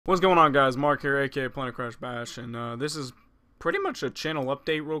What's going on, guys? Mark here, aka Planet Crash Bash, and this is pretty much a channel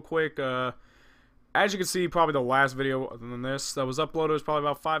update real quick. As you can see, probably the last video other than this that was uploaded was probably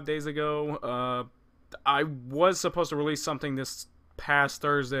about 5 days ago. I was supposed to release something this past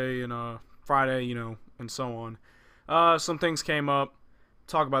Thursday and Friday, and so on. Some things came up.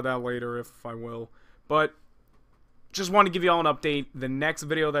 Talk about that later if I will. But just want to give you all an update. The next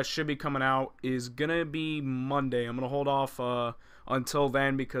video that should be coming out is gonna be Monday. I'm gonna hold off until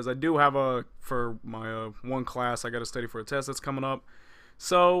then because I do have for my one class I gotta study for a test that's coming up.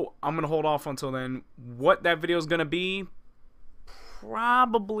 So I'm gonna hold off until then. What that video is gonna be,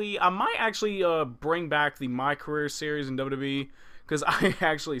 probably I might actually bring back the My Career series in WWE because I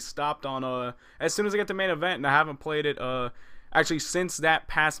actually stopped on as soon as I get the main event, and I haven't played it actually since that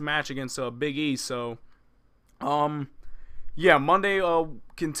past match against Big E. So yeah, Monday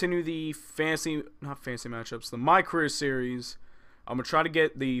continue the not fantasy matchups, the My Career series. I'm gonna try to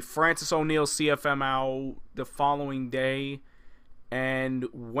get the Francis O'Neill CFM out the following day, and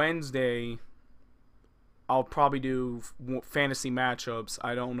Wednesday I'll probably do fantasy matchups.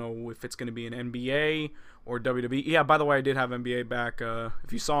 I don't know if it's gonna be an NBA or WWE. Yeah, by the way, I did have NBA back.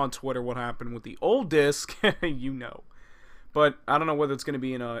 If you saw on Twitter what happened with the old disc, you know. But I don't know whether it's going to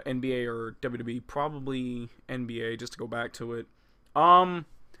be in a NBA or WWE. Probably NBA, just to go back to it.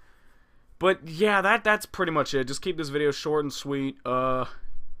 But yeah, that's pretty much it. Just keep this video short and sweet.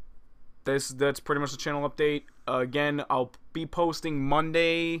 That's pretty much the channel update. Again, I'll be posting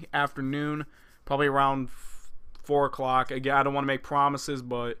Monday afternoon, probably around 4 o'clock. Again, I don't want to make promises,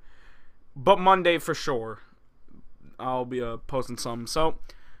 but Monday for sure, I'll be posting something. So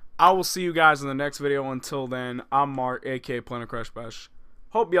I will see you guys in the next video. Until then, I'm Mark, aka Planet Crash Bash.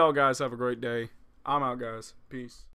 Hope y'all guys have a great day. I'm out, guys. Peace.